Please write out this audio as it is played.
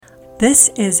This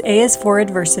is A is for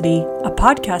Adversity, a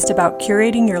podcast about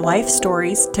curating your life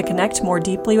stories to connect more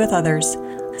deeply with others.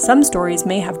 Some stories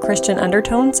may have Christian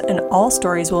undertones, and all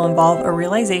stories will involve a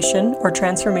realization or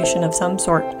transformation of some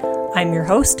sort. I'm your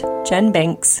host, Jen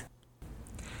Banks.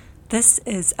 This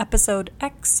is episode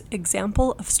X,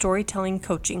 Example of Storytelling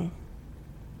Coaching.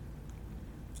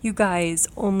 You guys,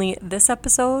 only this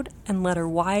episode and letter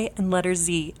Y and letter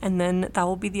Z, and then that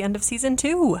will be the end of season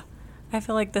 2. I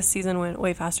feel like this season went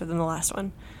way faster than the last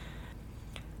one.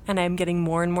 And I'm getting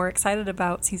more and more excited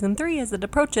about season 3 as it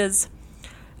approaches.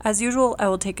 As usual, I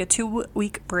will take a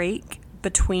 2-week break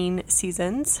between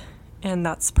seasons, and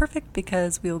that's perfect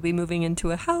because we will be moving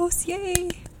into a house. Yay!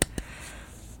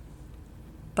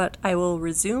 But I will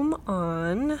resume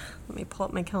on, let me pull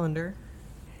up my calendar,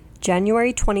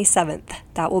 January 27th.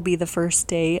 That will be the first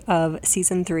day of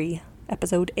season 3,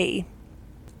 episode A.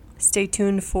 Stay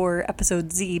tuned for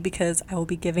episode Z because I will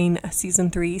be giving a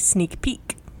season 3 sneak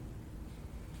peek.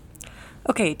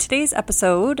 Okay, today's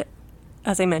episode,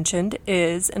 as I mentioned,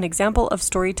 is an example of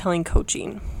storytelling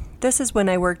coaching. This is when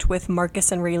I worked with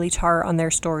Marcus and Rayleigh Tarr on their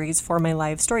stories for my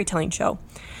live storytelling show.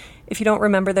 If you don't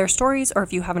remember their stories or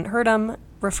if you haven't heard them,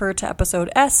 refer to episode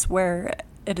S where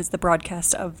it is the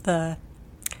broadcast of the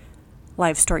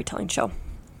live storytelling show.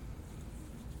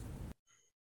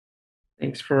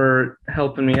 Thanks for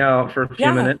helping me out for a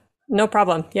few minutes. No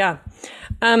problem. Yeah.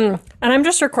 And I'm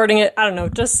just recording it, I don't know,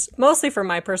 just mostly for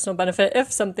my personal benefit.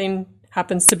 If something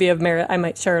happens to be of merit, I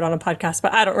might share it on a podcast,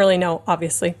 but I don't really know,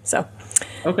 obviously. So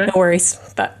okay, no worries.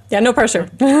 But yeah, no pressure.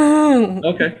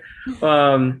 Okay.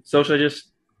 So should I just,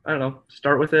 I don't know,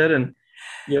 start with it and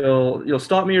you'll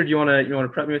stop me, or do you want to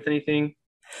prep me with anything?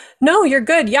 No, you're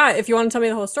good. Yeah. If you want to tell me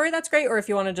the whole story, that's great. Or if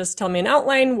you want to just tell me an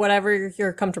outline, whatever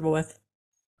you're comfortable with.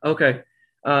 Okay.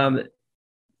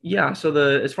 Yeah. So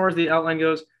as far as the outline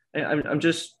goes,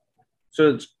 it's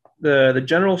the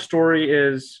general story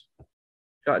is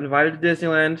got invited to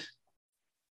Disneyland,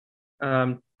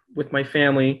 with my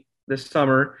family this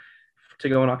summer to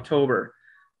go in October.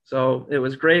 So it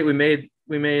was great. We made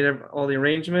all the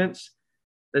arrangements.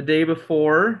 The day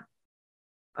before,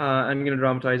 I'm going to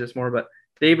dramatize this more, but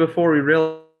the day before we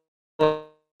realized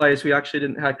we actually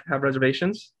didn't have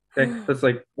reservations. Okay, so it's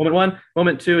like moment 1.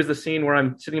 Moment 2 is the scene where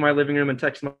I'm sitting in my living room and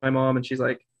texting my mom, and she's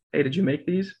like, "Hey, did you make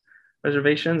these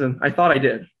reservations?" And I thought I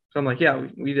did. So I'm like, "Yeah,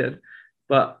 we did."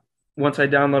 But once I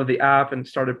downloaded the app and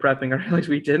started prepping, I realized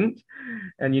we didn't,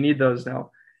 and you need those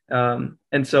now.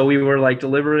 And so we were like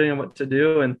deliberating on what to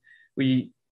do, and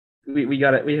we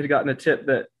got it. We had gotten a tip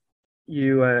that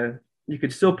you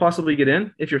could still possibly get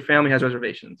in if your family has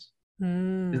reservations.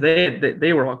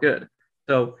 They were all good.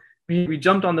 So we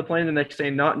jumped on the plane the next day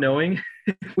not knowing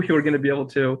if we were going to be able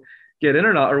to get in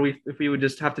or not, or if we would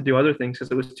just have to do other things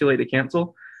because it was too late to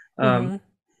cancel.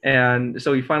 And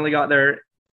so we finally got there,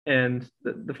 and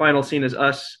the final scene is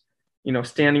us,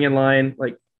 standing in line,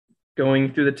 like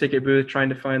going through the ticket booth, trying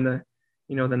to find the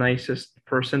nicest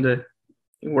person to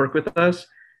work with us.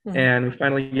 And we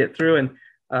finally get through,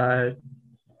 and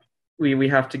we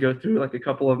have to go through like a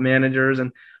couple of managers,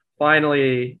 and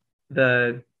finally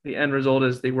the end result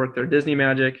is they work their Disney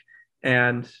magic,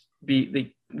 and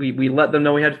we let them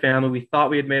know we had family. We thought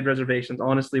we had made reservations.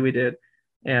 Honestly, we did.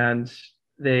 And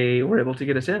they were able to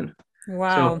get us in.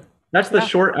 Wow. So that's the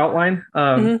short outline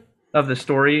of the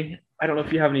story. I don't know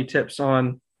if you have any tips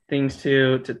on things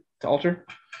to alter.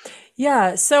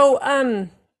 Yeah. So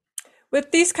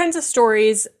with these kinds of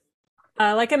stories,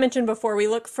 like I mentioned before, we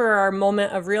look for our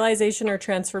moment of realization or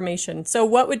transformation. So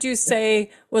what would you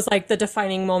say was like the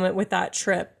defining moment with that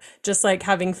trip? Just like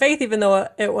having faith, even though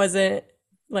it wasn't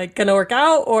like going to work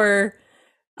out, or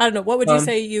I don't know, what would you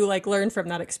say you like learned from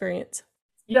that experience?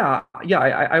 Yeah.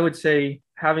 I would say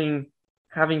having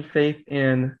faith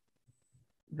in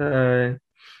the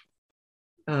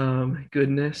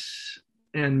goodness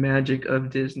and magic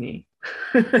of Disney.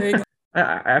 I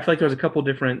feel like there's a couple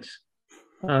different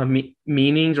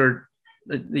meanings or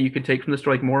that you could take from the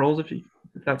story, like morals, if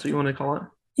that's what you want to call it.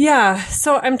 Yeah.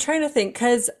 So I'm trying to think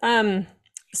because I've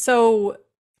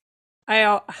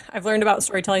learned about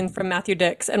storytelling from Matthew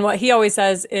Dix, and what he always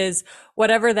says is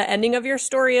whatever the ending of your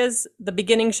story is, the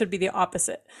beginning should be the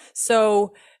opposite.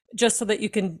 So just so that you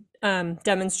can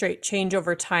demonstrate change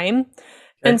over time.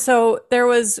 Okay. And so there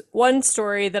was one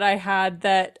story that I had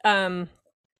that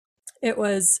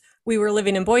we were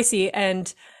living in Boise,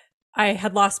 and I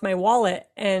had lost my wallet,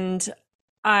 and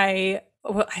I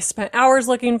spent hours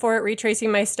looking for it,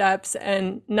 retracing my steps,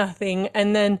 and nothing.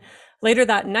 And then later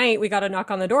that night, we got a knock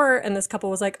on the door, and this couple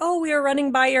was like, "Oh, we were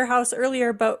running by your house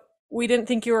earlier, but we didn't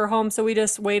think you were home, so we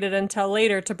just waited until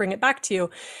later to bring it back to you.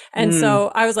 And Mm.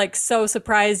 so I was like so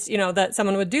surprised, that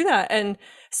someone would do that. And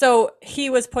so he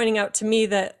was pointing out to me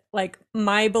that like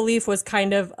my belief was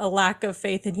kind of a lack of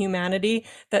faith in humanity,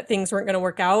 that things weren't going to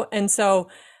work out. And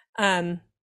um,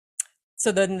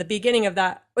 so then the beginning of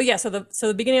that, so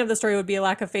the beginning of the story would be a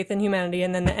lack of faith in humanity,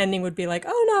 and then the ending would be like,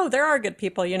 oh no, there are good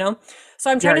people,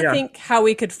 So I'm Yeah, trying to yeah. think how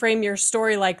we could frame your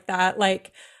story like that,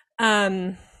 like,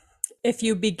 if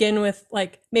you begin with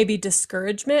like maybe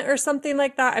discouragement or something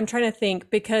like that. I'm trying to think,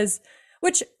 because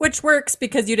which works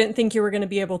because you didn't think you were going to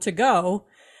be able to go.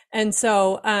 And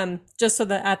so just so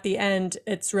that at the end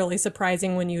it's really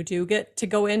surprising when you do get to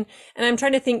go in. And I'm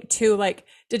trying to think too, like,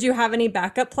 did you have any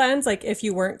backup plans? Like if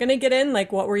you weren't going to get in,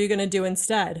 like what were you going to do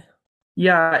instead?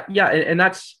 Yeah, yeah, and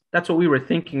that's what we were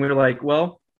thinking. We were like,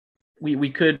 well, we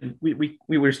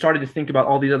were starting to think about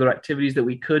all these other activities that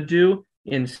we could do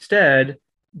instead,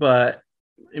 but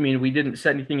I mean, we didn't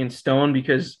set anything in stone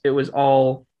because it was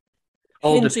all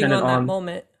Hinging dependent on that on,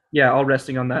 moment. yeah, all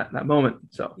resting on that moment.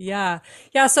 So Yeah.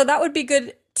 Yeah. So that would be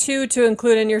good too to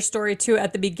include in your story too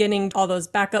at the beginning, all those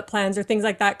backup plans or things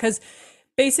like that. Cause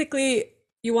basically,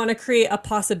 you want to create a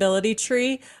possibility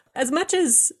tree. As much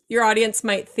as your audience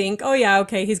might think, oh, yeah,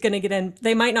 okay, he's going to get in,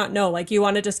 they might not know. Like, you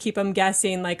want to just keep them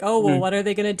guessing, like, oh, well, mm, what are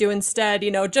they going to do instead?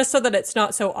 Just so that it's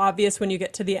not so obvious when you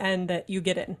get to the end that you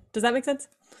get in. Does that make sense?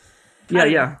 I yeah, don't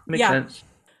know. yeah, makes Yeah. sense.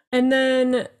 And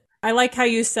then I like how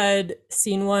you said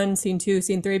scene one, scene two,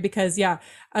 scene three, because, yeah,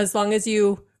 as long as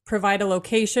you provide a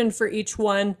location for each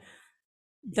one,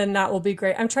 then that will be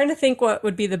great. I'm trying to think what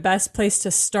would be the best place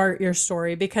to start your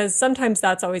story, because sometimes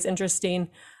that's always interesting.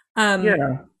 Um,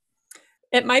 Yeah,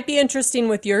 it might be interesting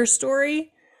with your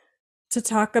story to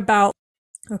talk about,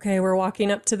 okay, we're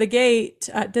walking up to the gate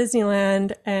at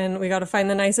Disneyland and we got to find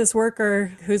the nicest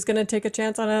worker who's going to take a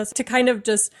chance on us, to kind of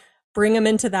just bring them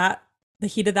into the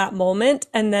heat of that moment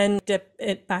and then dip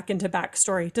it back into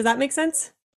backstory. Does that make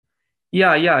sense?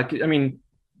 yeah, yeah. I mean,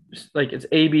 like it's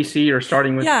ABC or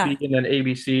starting with Yeah. B and then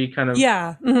ABC kind of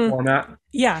Yeah. Mhm. format.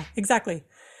 Yeah, exactly.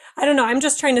 I don't know. I'm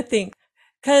just trying to think,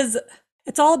 because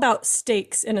it's all about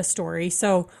stakes in a story.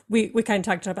 So we kind of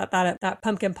talked about that at that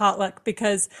pumpkin potluck,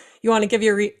 because you want to give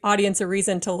your audience a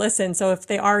reason to listen. So if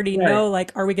they already Right, know,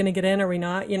 like, are we going to get in? Are we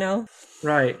not?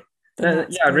 right. Then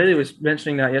that's Yeah, I good. really was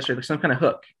mentioning that yesterday, like some kind of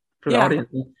hook for the Yeah. audience,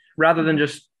 rather than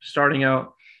just starting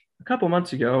out a couple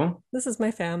months ago. This is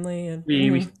my family, and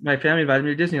We my family invited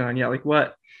me to Disneyland. Yeah, like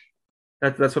what?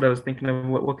 That's what I was thinking of.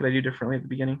 What could I do differently at the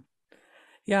beginning?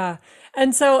 yeah.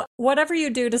 And so whatever you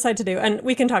do decide to do, and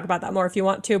we can talk about that more if you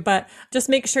want to, but just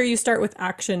make sure you start with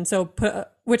action. So put,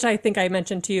 which I think I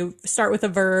mentioned to you, start with a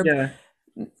verb, Yeah,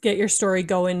 get your story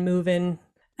going, moving.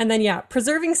 And then, yeah,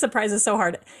 preserving surprise is so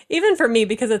hard, even for me,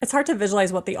 because it's hard to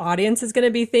visualize what the audience is going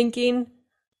to be thinking.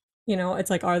 It's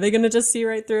like, are they going to just see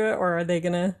right through it? Or are they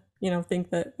going to, think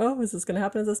that, oh, is this going to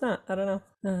happen? Is this not? I don't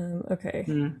know. Okay.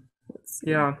 mm, Let's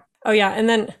see. yeah, Oh, yeah. And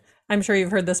then I'm sure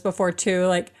you've heard this before too.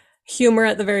 Like, humor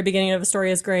at the very beginning of a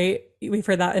story is great. We've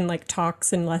heard that in like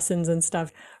talks and lessons and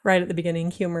stuff. Right at the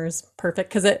beginning, humor is perfect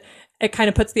because it kind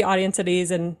of puts the audience at ease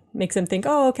and makes them think,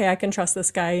 oh, okay, I can trust this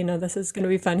guy. This is going to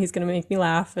be fun. He's going to make me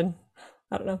laugh. And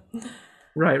I don't know.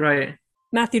 right, right.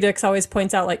 Matthew Dix always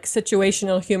points out like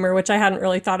situational humor, which I hadn't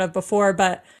really thought of before,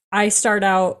 but I start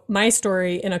out my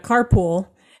story in a carpool.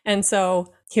 And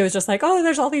so he was just like, oh,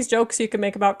 there's all these jokes you can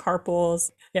make about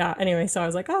carpools. Yeah. Anyway, so I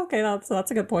was like, oh, okay,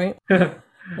 that's a good point.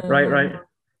 Right, right. Um,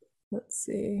 let's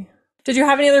see. Did you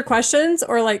have any other questions,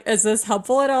 or like, is this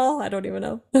helpful at all? I don't even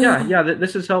know. Yeah, yeah.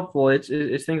 This is helpful. It's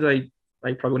things I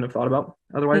probably wouldn't have thought about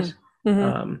otherwise. Mm-hmm.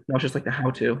 Now it's just like the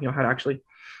how to, how to actually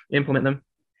implement them.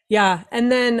 Yeah.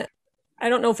 And then I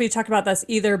don't know if we talked about this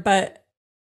either, but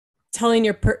telling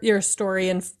your story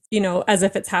and as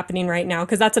if it's happening right now,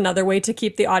 because that's another way to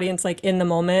keep the audience like in the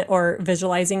moment or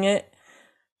visualizing it.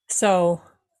 So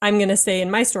I'm going to say in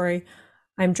my story,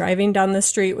 I'm driving down the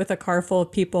street with a car full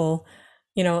of people,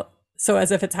 so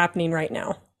as if it's happening right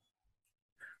now.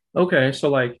 Okay, so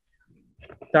like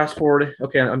fast forward.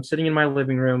 Okay, I'm sitting in my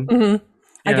living room, Mm-hmm.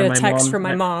 I get and a text from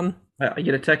my mom. I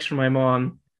get a text from my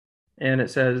mom, and it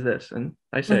says this, and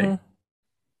I say Mm-hmm. kind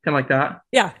of like that.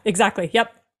 Yeah, exactly.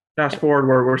 Yep. Fast forward,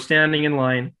 we're standing in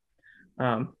line.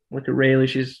 Look at Rayleigh.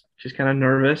 She's kind of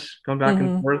nervous, going back and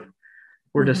Mm-hmm. forth.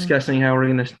 We're Mm-hmm. discussing how we're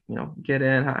gonna, get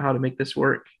in, how to make this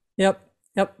work. Yep.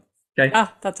 Yep. Okay.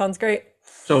 Ah, that sounds great.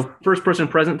 So first person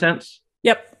present tense.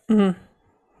 Yep. Mm-hmm.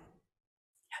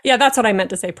 Yeah, that's what I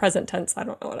meant to say. Present tense. I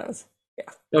don't know what I was.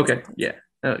 Yeah. Okay. Present tense.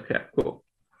 Yeah. Okay. Cool.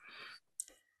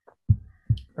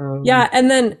 Yeah, Um,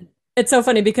 and then it's so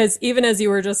funny because even as you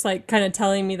were just like kind of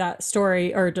telling me that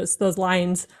story or just those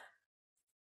lines,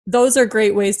 those are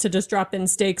great ways to just drop in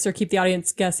stakes or keep the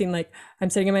audience guessing. Like, I'm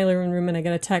sitting in my living room and I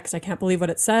get a text. I can't believe what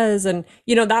it says. And,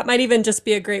 that might even just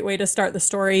be a great way to start the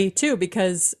story too,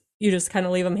 because you just kind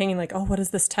of leave them hanging like, oh, what does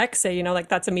this text say? Like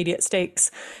that's immediate stakes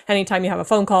anytime you have a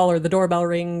phone call or the doorbell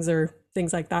rings or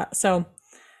things like that. So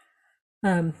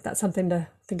that's something to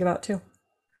think about too.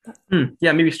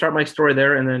 Yeah, maybe start my story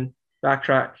there and then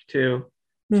backtrack to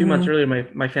 2 months earlier.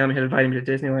 My family had invited me to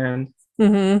Disneyland.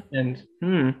 And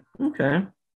okay.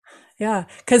 Yeah,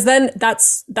 because then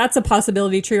that's a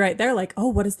possibility tree right there. Like, oh,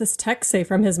 what does this text say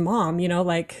from his mom?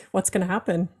 Like what's going to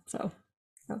happen? So,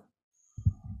 yeah.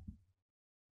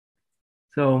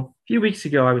 So a few weeks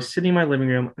ago, I was sitting in my living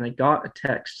room and I got a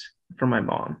text from my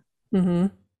mom.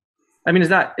 I mean, is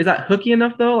that hooky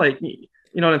enough though? Like, you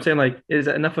know what I'm saying? Like, is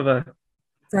that enough of a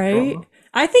right?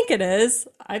 I think it is.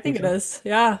 I think it is.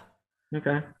 Yeah.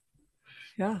 Okay.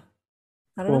 Yeah.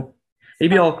 I don't know.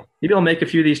 Maybe I'll make a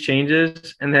few of these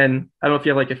changes, and then I don't know if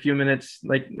you have like a few minutes,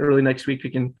 like early next week,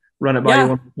 we can run it by you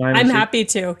one more time. I'm happy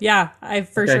to. Yeah, I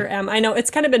for sure am. I know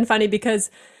it's kind of been funny because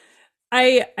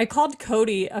I called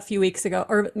Cody a few weeks ago,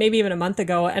 or maybe even a month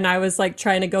ago, and I was like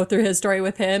trying to go through his story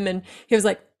with him, and he was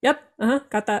like, "Yep,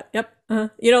 got that. Yep,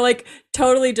 like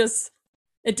totally just."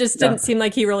 It just didn't seem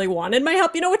like he really wanted my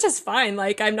help, which is fine.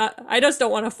 Like I just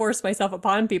don't want to force myself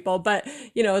upon people, but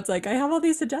it's like, I have all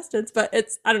these suggestions, but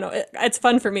I don't know. It's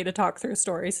fun for me to talk through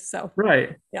stories. So,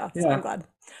 right. Yeah. So I'm glad.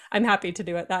 I'm happy to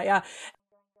do it. Yeah.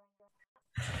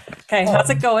 Okay.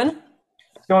 How's it going?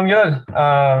 It's going good.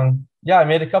 Yeah, I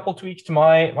made a couple tweaks to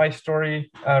my story.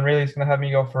 Rayleigh's going to have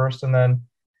me go first, and then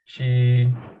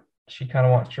she kind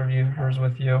of wants to review hers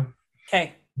with you.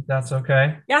 Okay. If that's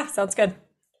okay. Yeah. Sounds good.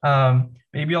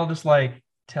 Maybe I'll just like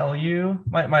tell you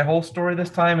my whole story this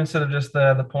time instead of just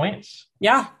the points.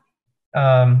 Yeah.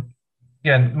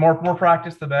 Again, more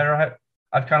practice, the better.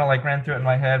 I've kind of like ran through it in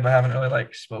my head, but I haven't really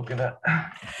like spoken it.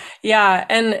 Yeah.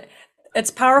 And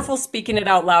it's powerful speaking it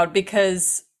out loud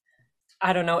because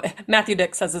I don't know. Matthew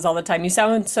Dick says this all the time. You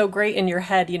sound so great in your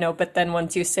head, but then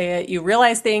once you say it, you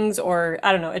realize things, or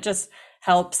I don't know, it just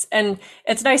helps. And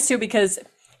it's nice too, because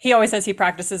he always says he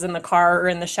practices in the car or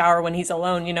in the shower when he's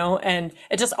alone, and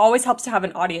it just always helps to have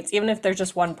an audience. Even if there's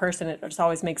just one person, it just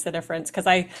always makes a difference. Because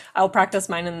I'll practice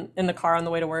mine in the car on the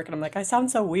way to work, and I'm like, I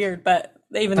sound so weird, but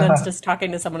even then, it's just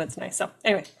talking to someone, it's nice. So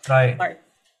anyway, right. Sorry.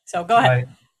 So go ahead. Right.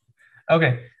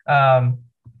 Okay.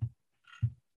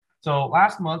 So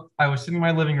last month I was sitting in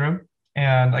my living room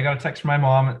and I got a text from my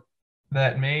mom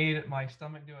that made my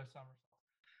stomach do a somersault.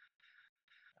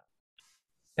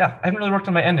 Yeah, I haven't really worked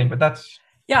on my ending, but that's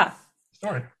the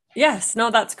story. Yes, no,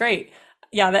 that's great.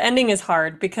 Yeah, the ending is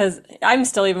hard because I'm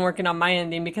still even working on my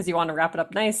ending, because you want to wrap it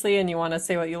up nicely and you want to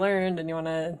say what you learned and you want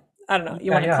to, I don't know,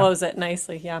 you want to close it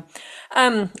nicely. Yeah.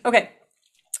 Okay.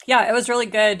 Yeah, it was really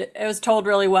good. It was told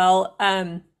really well.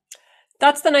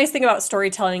 That's the nice thing about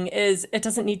storytelling is it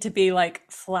doesn't need to be like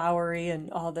flowery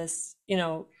and all this,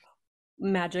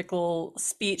 magical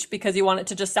speech, because you want it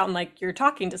to just sound like you're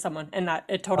talking to someone, and that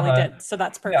it totally did. So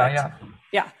that's perfect.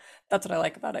 Yeah. That's what I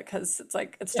like about it, because it's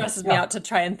like it stresses me out to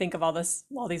try and think of all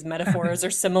these metaphors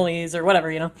or similes or whatever,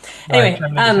 Anyway,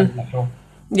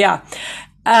 yeah.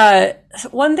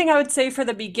 One thing I would say for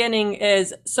the beginning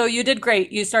is, so you did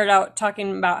great. You started out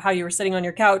talking about how you were sitting on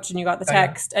your couch and you got the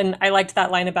text, and I liked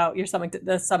that line about your stomach,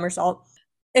 the somersault.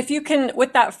 If you can,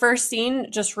 with that first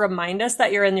scene, just remind us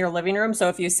that you're in your living room. So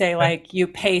if you say like you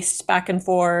paced back and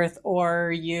forth,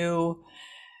 or you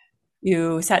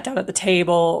sat down at the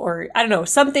table, or I don't know,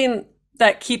 something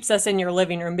that keeps us in your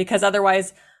living room, because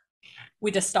otherwise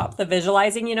we just stop the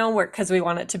visualizing, because we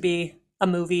want it to be a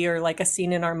movie or like a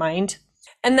scene in our mind.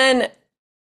 And then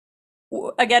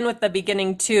again, with the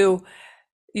beginning too,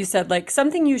 you said like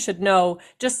something you should know,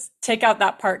 just take out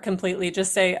that part completely.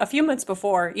 Just say a few months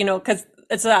before, because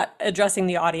it's that addressing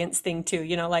the audience thing too,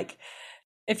 like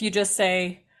if you just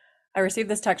say, I received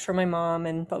this text from my mom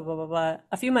and blah, blah, blah, blah.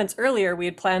 A few months earlier, we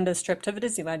had planned this trip to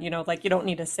Disneyland, like you don't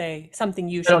need to say something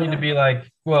you should know. You don't need to be like,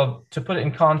 well, to put it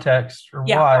in context or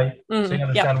why, so you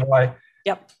understand why.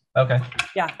 Yep. Okay.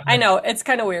 Yeah, I know it's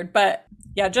kind of weird, but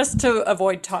yeah, just to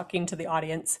avoid talking to the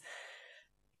audience.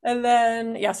 And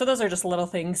then, so those are just little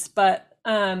things, but.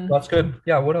 That's good.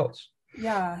 Yeah. What else?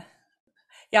 Yeah.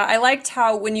 Yeah. I liked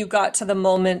how when you got to the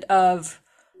moment of,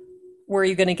 were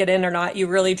you going to get in or not, you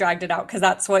really dragged it out, because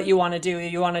that's what you want to do.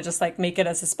 You want to just like make it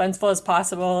as suspenseful as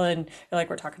possible. And you're like,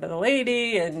 we're talking to the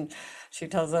lady and she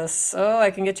tells us, oh,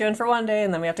 I can get you in for one day.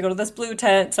 And then we have to go to this blue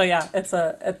tent. So yeah,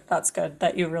 that's good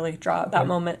that you really draw out that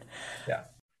moment. Yeah.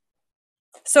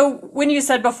 So when you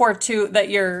said before too, that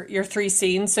your three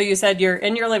scenes, so you said you're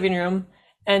in your living room,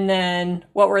 and then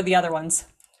what were the other ones?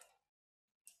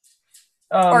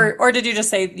 Or did you just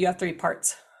say you have three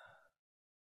parts?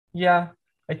 Yeah,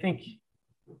 I think.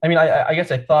 I mean, I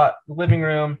guess I thought the living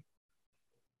room,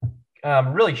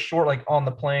 really short, like on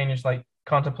the plane, just like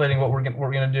contemplating what we're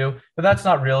gonna do. But that's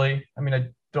not really. I mean, I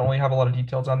don't really have a lot of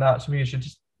details on that, so maybe you should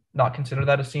just not consider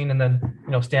that a scene. And then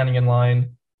standing in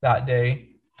line that day.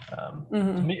 To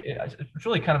me, it's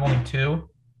really kind of only two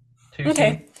scenes.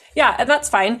 Okay. Yeah, and that's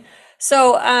fine.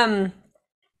 So,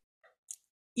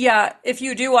 yeah, if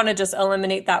you do want to just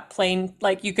eliminate that plane,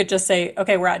 like you could just say,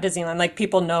 okay, we're at Disneyland. Like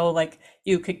people know, like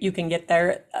you can get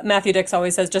there. Matthew Dix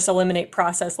always says just eliminate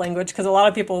process language because a lot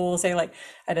of people will say like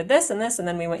I did this and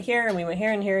then we went here and we went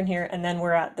here and here and here and then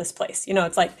we're at this place.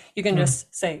 It's like you can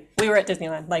just say we were at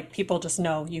Disneyland. Like people just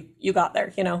know you got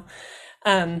there.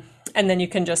 And then you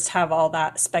can just have all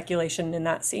that speculation in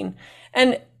that scene.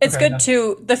 And it's Okay, good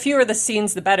to, the fewer the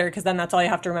scenes, the better, because then that's all you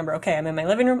have to remember. Okay, I'm in my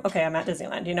living room. Okay, I'm at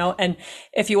Disneyland. And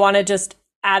if you want to just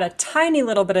add a tiny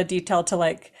little bit of detail to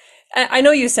like, I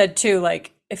know you said too,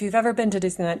 like, if you've ever been to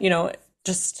Disneyland,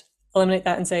 just eliminate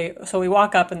that and say, so we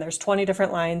walk up and there's 20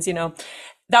 different lines.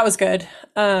 That was good.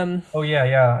 Oh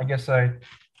yeah. I guess I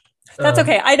That's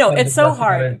okay. I know kind of it's so neglected that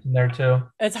hard. in there too.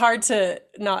 It's hard to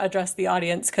not address the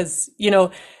audience because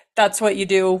that's what you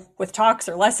do with talks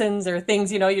or lessons or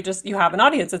things. You have an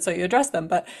audience, and so you address them.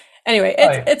 But anyway,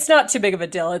 it's Right. it's not too big of a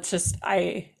deal. It's just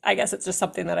I guess it's just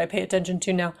something that I pay attention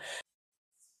to now.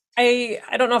 I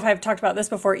don't know if I've talked about this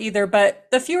before either, but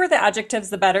the fewer the adjectives,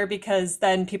 the better, because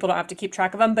then people don't have to keep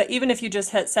track of them. But even if you just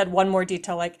had said one more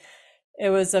detail, like it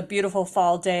was a beautiful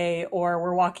fall day, or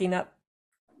we're walking up,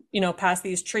 past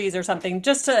these trees or something,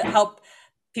 just to help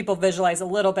people visualize a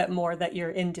little bit more that you're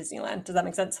in Disneyland. Does that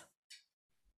make sense?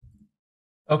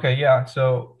 Okay, yeah.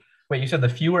 So wait, you said the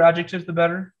fewer adjectives, the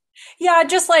better? Yeah,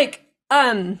 just like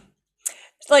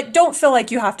don't feel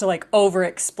like you have to like over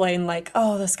explain like,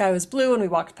 oh, the sky was blue and we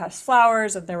walked past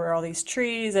flowers and there were all these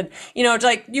trees, and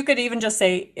like you could even just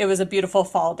say it was a beautiful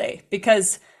fall day,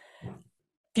 because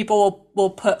people will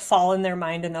put fall in their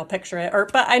mind and they'll picture it.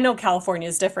 But I know California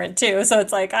is different too, so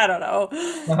it's like I don't know,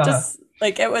 just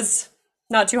like it was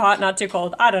not too hot, not too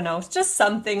cold. I don't know. It's just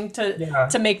something Yeah.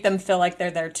 to make them feel like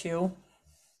they're there too.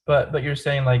 But you're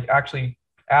saying like actually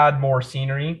add more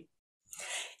scenery.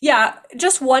 Yeah,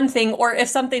 just one thing, or if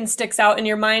something sticks out in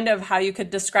your mind of how you could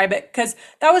describe it, because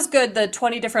that was good, the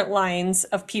 20 different lines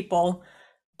of people,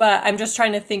 but I'm just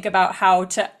trying to think about how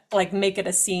to like make it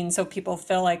a scene so people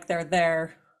feel like they're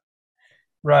there.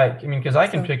 Right. I mean, because I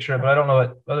can So, picture it, but I don't know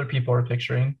what other people are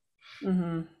picturing.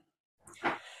 mhm.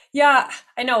 Yeah,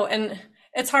 I know. And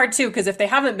it's hard too, because if they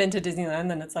haven't been to Disneyland,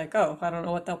 then it's like, oh, I don't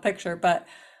know what they'll picture. But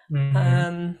Hmm.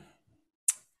 um,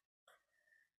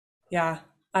 yeah,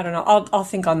 I don't know. I'll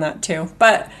think on that too.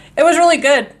 But it was really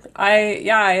good.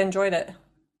 I enjoyed it.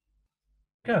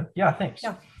 Good. Yeah, thanks.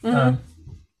 Yeah. Hmm. Um,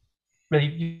 but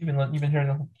you've been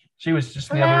hearing she was just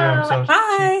in the other room, Hello. so she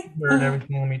Hi. heard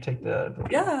everything. Let me take the video.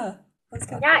 Yeah, that's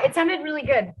good. Yeah, it sounded really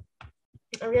good.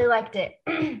 I really liked it.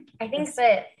 I think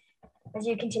that as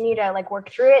you continue to like work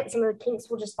through it, some of the kinks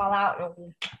will just fall out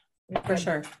and it'll be For good.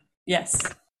 sure. Yes.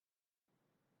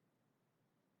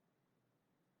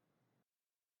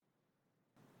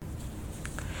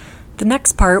 The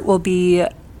next part will be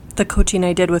the coaching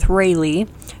I did with Rayleigh.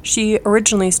 She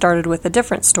originally started with a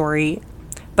different story,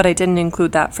 but I didn't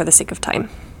include that for the sake of time.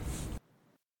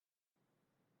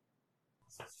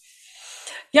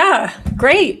 Yeah,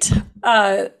 great.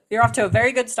 You're off to a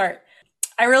very good start.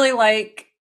 I really like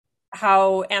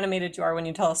how animated you are when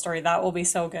you tell a story. That will be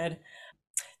so good.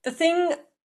 The thing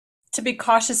to be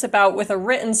cautious about with a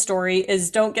written story is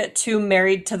don't get too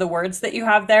married to the words that you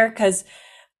have there, because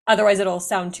otherwise it'll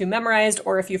sound too memorized,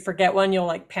 or if you forget one, you'll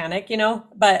like panic.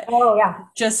 But Oh yeah.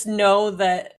 just know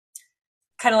that,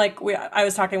 kind of like I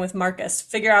was talking with Marcus,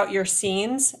 figure out your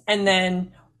scenes, and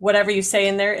then whatever you say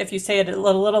in there, if you say it a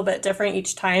little bit different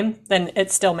each time, then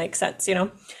it still makes sense.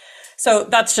 So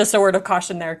that's just a word of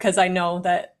caution there, because I know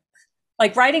that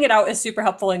like writing it out is super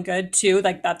helpful and good too.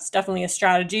 Like that's definitely a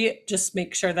strategy. Just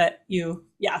make sure that you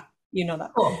know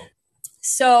that. Cool.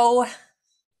 So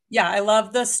yeah, I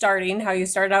love the starting, how you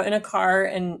started out in a car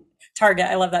and Target.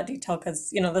 I love that detail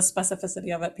because, the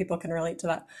specificity of it, people can relate to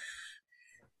that.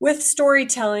 With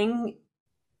storytelling,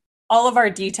 all of our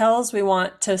details, we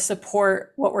want to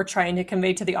support what we're trying to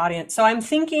convey to the audience. So I'm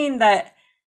thinking that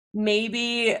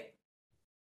maybe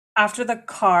after the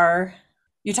car,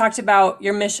 you talked about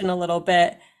your mission a little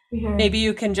bit. Mhm. Maybe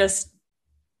you can just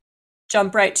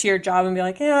jump right to your job and be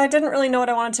like, yeah, I didn't really know what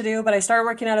I wanted to do, but I started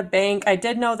working at a bank. I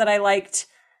did know that I liked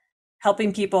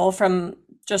helping people from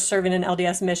just serving an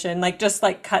LDS mission. Like just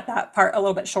like cut that part a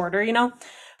little bit shorter.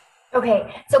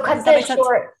 Okay, so cut Does that the make sense?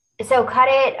 short So cut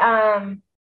it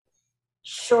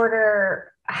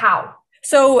shorter. How?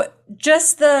 So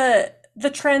just the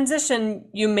transition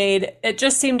you made, it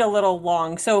just seemed a little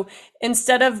long. So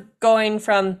instead of going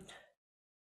from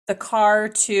the car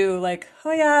to like,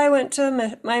 oh yeah, I went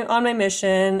to my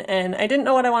mission and I didn't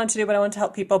know what I wanted to do, but I wanted to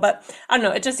help people. But I don't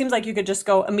know, it just seems like you could just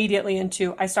go immediately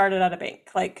into I started at a bank.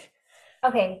 Like,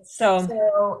 Okay.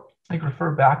 so Like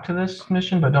refer back to this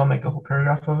mission, but don't make a whole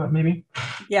paragraph of it, maybe.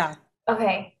 yeah.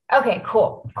 Okay. Okay,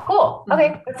 cool. Cool.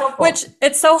 Okay, that's helpful. Which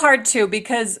it's so hard too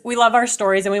because we love our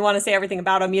stories and we want to say everything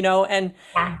about them, and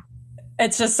yeah.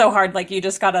 it's just so hard. Like you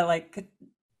just gotta like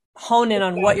hone in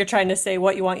on what you're trying to say,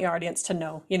 what you want your audience to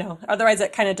know, otherwise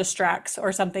it kind of distracts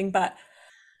or something. But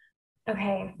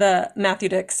okay, the Matthew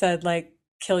Dick said like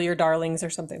kill your darlings or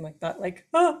something like that. Like,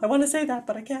 oh, I want to say that,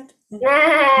 but I can't.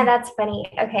 That's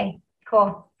funny. Okay,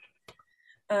 cool.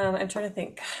 I'm trying to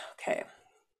think. Okay.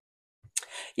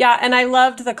 Yeah, and I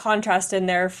loved the contrast in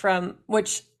there from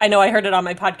which I know I heard it on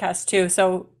my podcast too,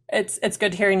 so it's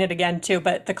good hearing it again too,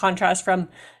 but the contrast from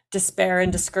despair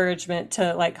and discouragement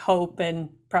to like hope and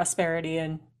prosperity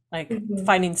and like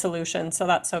finding solutions. So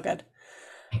that's so good.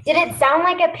 Did it sound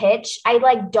like a pitch? I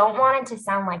like don't want it to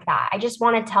sound like that. I just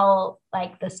want to tell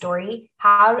like the story.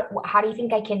 How do you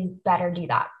think I can better do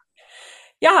that?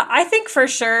 Yeah, I think for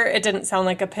sure it didn't sound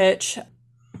like a pitch.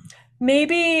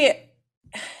 Maybe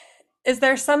is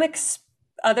there some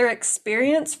other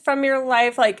experience from your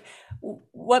life? Like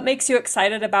what makes you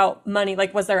excited about money?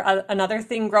 Like was there another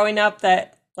thing growing up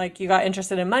that like you got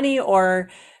interested in money,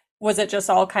 or was it just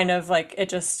all kind of like it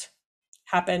just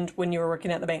happened when you were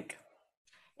working at the bank?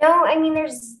 No, I mean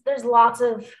there's lots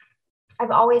of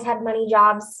I've always had money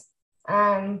jobs.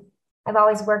 I've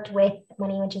always worked with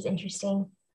money, which is interesting.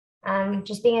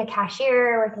 Just being a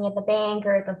cashier, working at the bank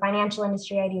or the financial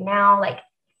industry I do now, like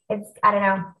I don't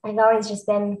know. I've always just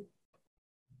been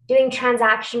doing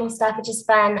transactional stuff, which is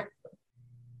fun.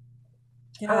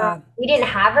 Yeah. We didn't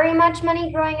have very much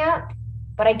money growing up,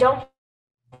 but I don't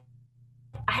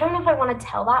know if I want to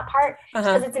tell that part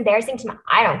because it's embarrassing to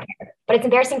I don't care, but it's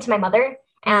embarrassing to my mother,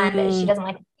 and she doesn't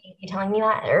like you telling me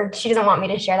that, or she doesn't want me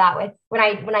to share that with when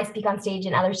I speak on stage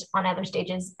and others on other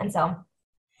stages, and so.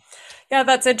 Yeah,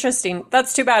 that's interesting.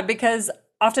 That's too bad because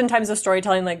oftentimes the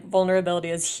storytelling, like vulnerability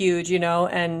is huge,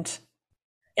 and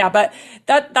yeah, but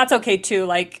that's okay too.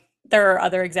 Like there are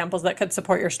other examples that could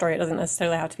support your story. It doesn't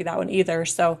necessarily have to be that one either.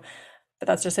 So, but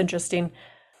that's just interesting.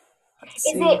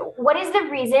 What is the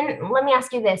reason? Let me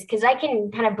ask you this, because I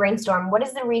can kind of brainstorm. What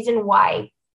is the reason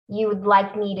why you would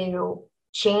like me to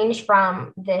change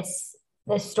from the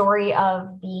story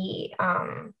of the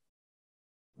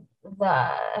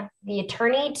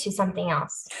attorney to something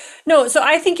else? No, so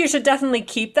I think you should definitely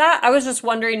keep that. I was just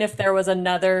wondering if there was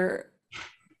another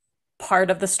part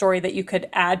of the story that you could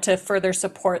add to further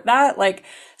support that. Like,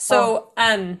 so,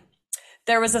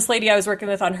 there was this lady I was working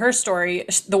with on her story,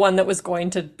 the one that was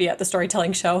going to be at the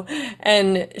storytelling show.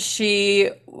 And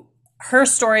her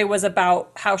story was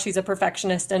about how she's a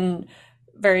perfectionist and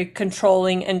very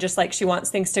controlling and just like she wants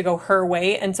things to go her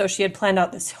way. And so she had planned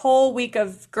out this whole week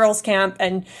of girls camp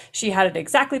and she had it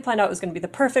exactly planned out. It was going to be the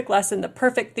perfect lesson, the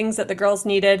perfect things that the girls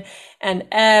needed. And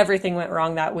everything went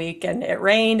wrong that week and it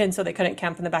rained. And so they couldn't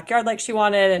camp in the backyard like she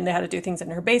wanted. And they had to do things in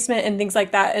her basement and things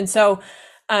like that. And so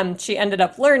she ended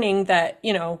up learning that,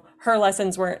 her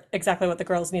lessons weren't exactly what the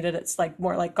girls needed. It's like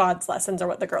more like God's lessons are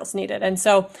what the girls needed. And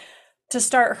so to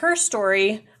start her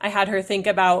story, I had her think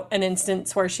about an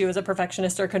instance where she was a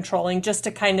perfectionist or controlling just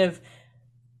to kind of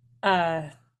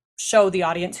show the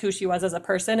audience who she was as a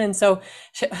person. And so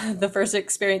the first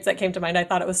experience that came to mind, I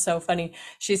thought it was so funny.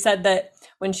 She said that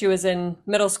when she was in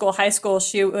middle school, high school,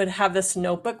 she would have this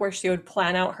notebook where she would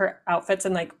plan out her outfits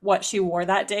and like what she wore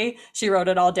that day. She wrote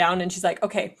it all down and she's like,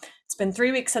 okay, it's been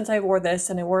 3 weeks since I wore this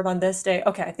and I wore it on this day.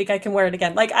 Okay, I think I can wear it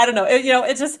again. Like, I don't know.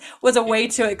 It just was a way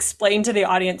to explain to the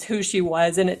audience who she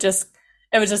was. And it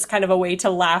was just kind of a way to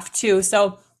laugh too.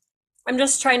 So I'm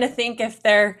just trying to think if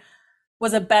there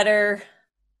was a better,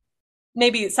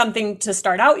 maybe something to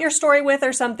start out your story with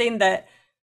or something that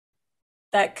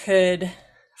could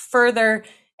further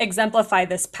exemplify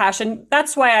this passion.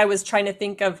 That's why I was trying to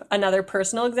think of another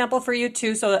personal example for you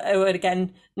too. So that it would,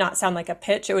 again, not sound like a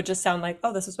pitch. It would just sound like,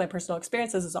 oh, this is my personal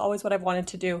experience. This is always what I've wanted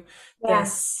to do. Yeah.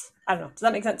 I don't know. Does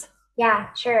that make sense?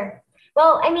 Yeah, sure.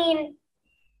 Well, I mean,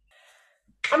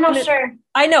 I'm not sure.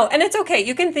 I know. And it's okay.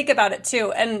 You can think about it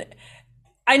too. And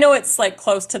I know it's like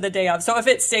close to the day of. So if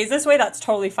it stays this way, that's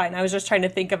totally fine. I was just trying to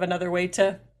think of another way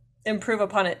to improve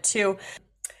upon it too.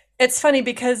 It's funny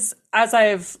because as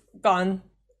I've gone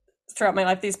throughout my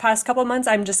life these past couple months,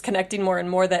 I'm just connecting more and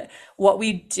more that what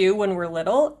we do when we're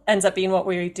little ends up being what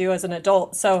we do as an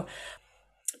adult. So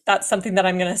that's something that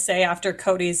I'm going to say after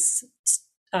Cody's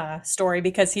story,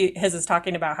 because his is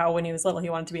talking about how when he was little, he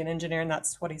wanted to be an engineer, and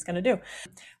that's what he's going to do.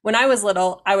 When I was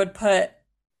little, I would put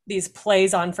these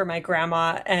plays on for my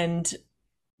grandma, and,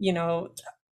 you know,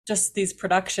 just these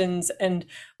productions, and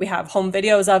we have home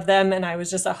videos of them, and I was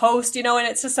just a host, you know, and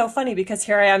it's just so funny because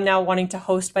here I am now wanting to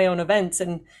host my own events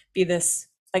and be this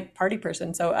like party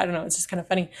person. So I don't know, it's just kind of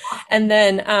funny. And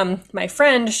then my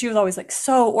friend, she was always like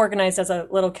so organized as a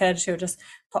little kid. She would just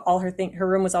put all her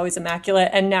room was always immaculate,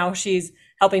 and now she's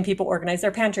helping people organize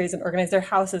their pantries and organize their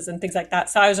houses and things like that.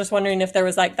 So I was just wondering if there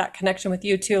was like that connection with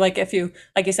you too, like if you,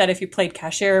 like you said, if you played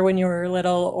cashier when you were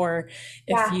little, or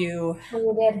if you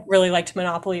really liked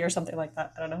Monopoly or something like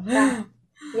that. I don't know.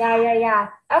 Yeah.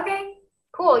 Okay,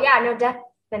 cool. Yeah, no,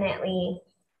 definitely.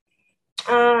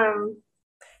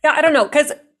 Yeah, I don't know,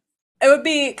 because it would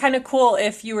be kind of cool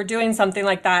if you were doing something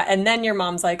like that and then your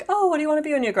mom's like, oh, what do you want to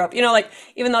be when you grow up? You know, like,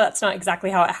 even though that's not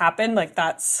exactly how it happened, like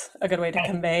that's a good way to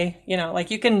convey, you know, like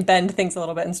you can bend things a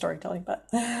little bit in storytelling, but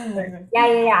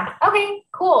Yeah. Okay,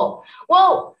 cool.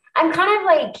 Well, I'm kind of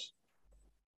like,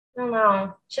 I don't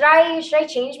know. Should I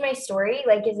change my story?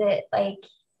 Like, is it like,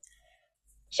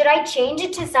 should I change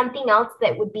it to something else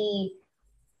that would be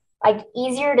like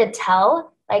easier to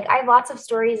tell? Like, I have lots of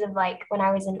stories of like when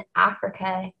I was in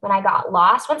Africa, when I got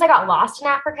lost. Once I got lost in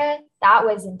Africa, that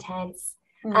was intense.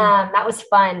 That was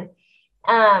fun.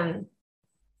 And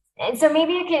so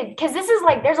maybe I could, because this is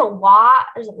like, there's a lot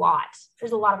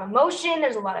of emotion,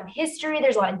 there's a lot of history,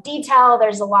 there's a lot of detail,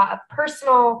 there's a lot of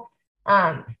personal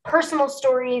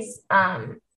stories.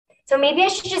 So maybe I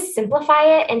should just simplify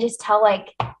it and just tell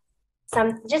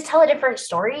just tell a different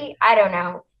story. I don't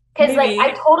know. Because like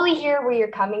I totally hear where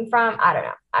you're coming from. I don't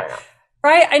know.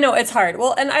 Right? I know it's hard.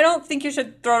 Well, and I don't think you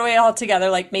should throw it away altogether.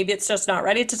 Like maybe it's just not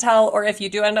ready to tell, or if you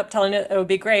do end up telling it, it would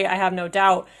be great. I have no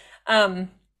doubt. And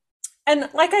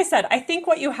like I said, I think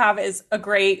what you have is a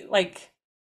great like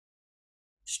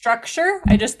structure.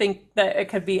 I just think that it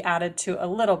could be added to a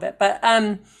little bit. But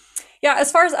yeah,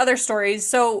 as far as other stories,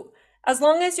 so as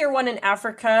long as you're one in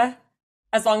Africa,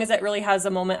 as long as it really has a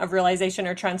moment of realization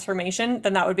or transformation,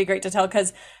 then that would be great to tell.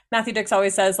 Because Matthew Dix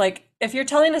always says, like, if you're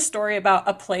telling a story about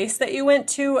a place that you went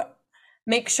to,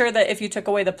 make sure that if you took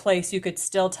away the place, you could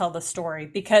still tell the story.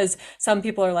 Because some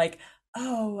people are like,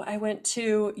 oh, I went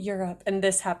to Europe and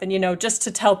this happened, you know, just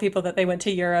to tell people that they went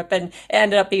to Europe, and it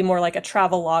ended up being more like a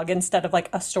travel log instead of like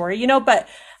a story, you know. But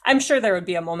I'm sure there would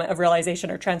be a moment of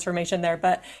realization or transformation there.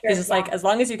 But he's just like, as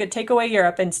long as you could take away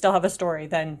Europe and still have a story,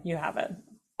 then you have it.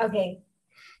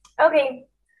 Okay,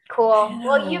 cool.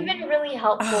 Well, you've been really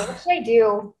helpful. What should I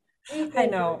do? I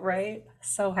know, right?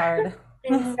 So hard.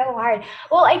 It's so hard.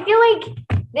 Well, I feel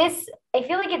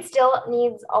like it still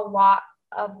needs a lot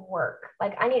of work.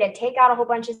 Like I need to take out a whole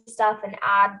bunch of stuff and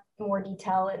add more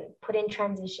detail and put in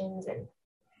transitions. And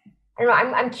I don't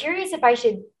know, I'm curious if I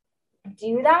should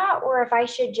do that or if I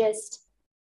should just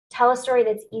tell a story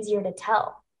that's easier to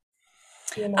tell.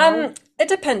 You know? It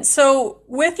depends. So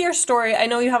with your story, I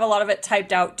know you have a lot of it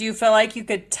typed out. Do you feel like you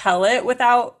could tell it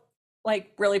without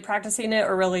like really practicing it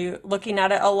or really looking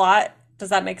at it a lot? Does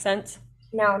that make sense?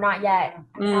 No, not yet.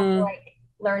 I have to like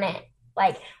learn it.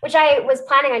 Like, which I was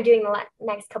planning on doing the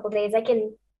next couple of days. I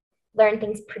can learn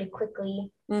things pretty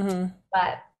quickly.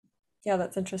 But yeah,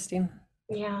 that's interesting.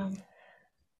 Yeah.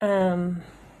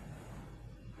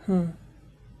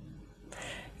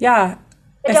 Yeah.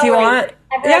 If you want,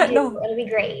 it'll be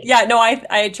great. Yeah, no,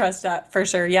 I trust that for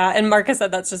sure. Yeah. And Marcus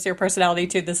said that's just your personality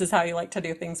too. This is how you like to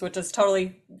do things, which is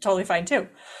totally fine too.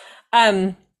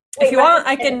 If you want,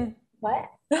 I can. What?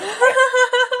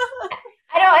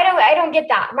 I don't get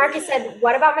that. Marcus said,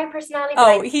 what about my personality?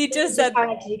 Oh, he just said how I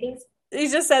like to do things. He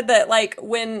just said that like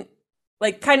when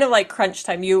like kind of like crunch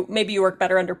time, you work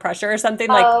better under pressure or something,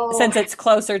 like since it's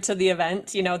closer to the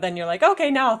event, you know, then you're like, okay,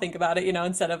 now I'll think about it, you know,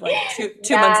 instead of like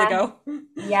two months ago.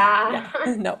 Yeah.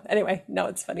 No, anyway, no,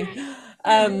 it's funny.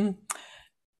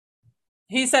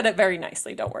 He said it very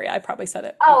nicely. Don't worry. I probably said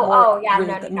it.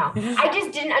 Yeah. No. I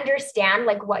just didn't understand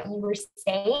like what you were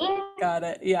saying. Got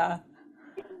it. Yeah.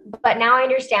 But now I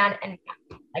understand. And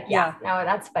like, no,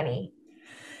 that's funny.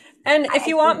 And if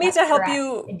you want me to help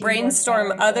you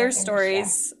brainstorm other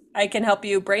stories, I can help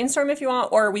you brainstorm if you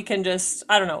want, or we can just,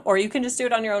 I don't know, or you can just do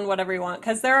it on your own, whatever you want.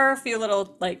 Because there are a few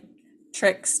little like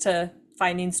tricks to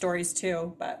finding stories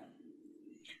too, but.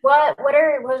 What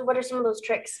are some of those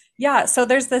tricks? Yeah, so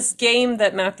there's this game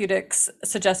that Matthew Dix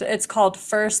suggested. It's called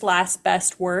First, Last,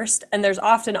 Best, Worst. And there's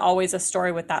often always a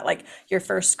story with that, like your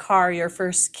first car, your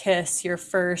first kiss, your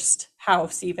first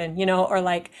house even, you know, or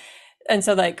like And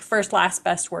so like first, last,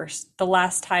 best, worst, the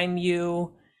last time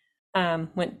you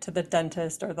went to the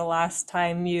dentist, or the last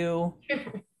time you,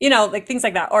 like things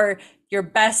like that, or your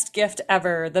best gift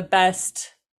ever, the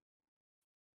best.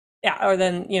 Yeah. Or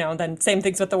then, then same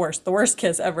things with the worst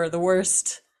kiss ever, the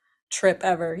worst trip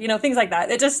ever, things like that.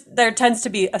 There tends to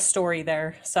be a story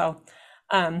there. So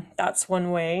that's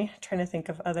one way. Trying to think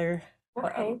of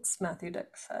what else Matthew Dick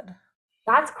said.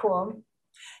 That's cool.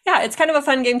 Yeah, it's kind of a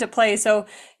fun game to play. So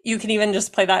you can even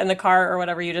just play that in the car or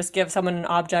whatever. You just give someone an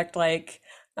object like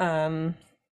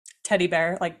teddy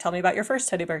bear, like tell me about your first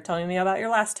teddy bear, tell me about your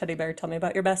last teddy bear, tell me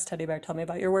about your best teddy bear, tell me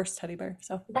about your worst teddy bear.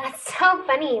 So that's so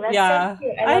funny. That's so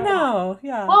cute. I know. That.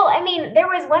 Yeah. Well, I mean, there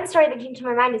was one story that came to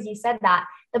my mind as you said that.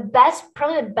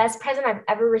 Probably the best present I've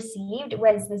ever received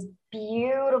was this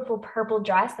beautiful purple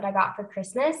dress that I got for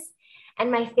Christmas.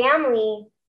 And my family,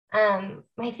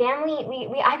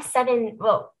 I've 7,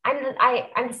 well,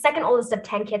 I'm the second oldest of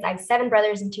 10 kids. I have 7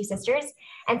 brothers and 2 sisters.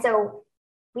 And so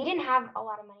we didn't have a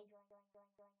lot of money.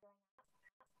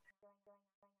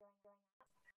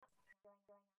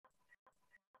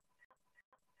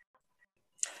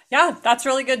 Yeah, that's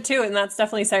really good too. And that's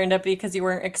definitely serendipity because you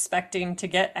weren't expecting to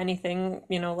get anything,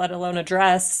 let alone a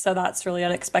dress. So that's really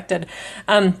unexpected.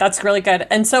 That's really good.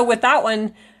 And so with that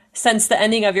one, since the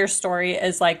ending of your story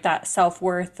is like that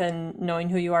self-worth and knowing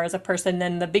who you are as a person,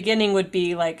 then the beginning would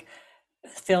be like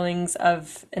feelings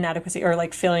of inadequacy or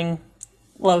like feeling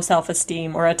low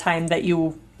self-esteem, or a time that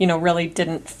you really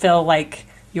didn't feel like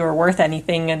you were worth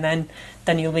anything. And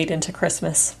then you lead into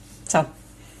Christmas. So,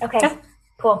 okay, yeah.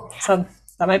 Cool. So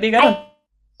that might be a good one.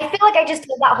 I feel like I just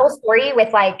told that whole story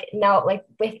with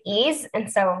with ease.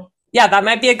 And so yeah, that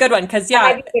might be a good one because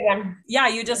yeah,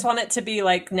 you just want it to be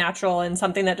like natural and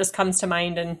something that just comes to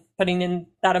mind, and putting in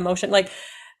that emotion. Like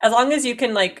as long as you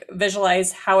can like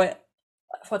visualize how it,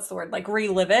 what's the word? Like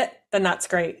relive it, then that's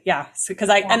great. Yeah, because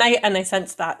I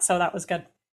sensed that, so that was good.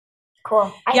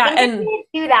 Cool. I think I'm gonna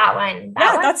do that one.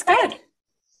 That's good.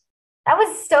 That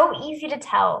was so easy to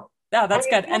tell. Yeah, that's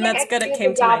good. And that's good. It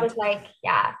came to mind. Was like,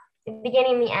 the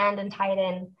beginning, the end, and tie it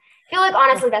in. I feel like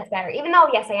honestly that's better. Even though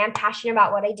yes, I am passionate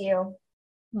about what I do.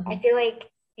 Mm-hmm. I feel like,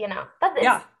 that's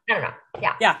I don't know.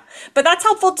 Yeah. Yeah. But that's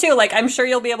helpful too. Like I'm sure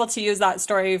you'll be able to use that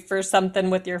story for something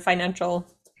with your financial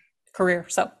career.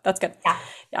 So that's good. Yeah.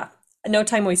 Yeah. No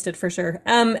time wasted for sure.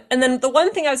 And then the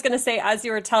one thing I was going to say as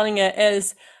you were telling it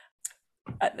is,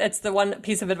 it's the one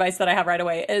piece of advice that I have right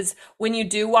away is when you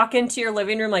do walk into your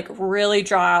living room, like really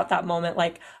draw out that moment.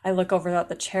 Like I look over at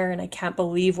the chair and I can't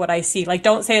believe what I see. Like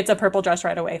don't say it's a purple dress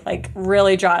right away. Like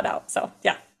really draw it out. So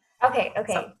yeah. Okay.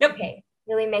 So, yep. Okay.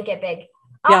 Really make it big.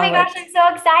 Oh my gosh, I'm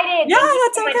so excited. Yeah,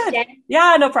 that's so good. Jen.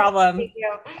 Yeah, no problem. Thank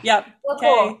you. Yep. Well, okay.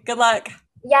 Cool. Good luck.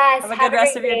 Yes. Have a good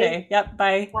rest of your day. Yep.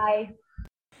 Bye. Bye.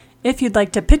 If you'd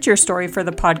like to pitch your story for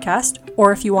the podcast,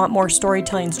 or if you want more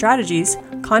storytelling strategies,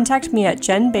 contact me at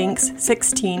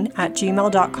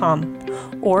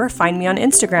jenbanks16@gmail.com or find me on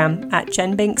Instagram at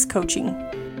jenbankscoaching.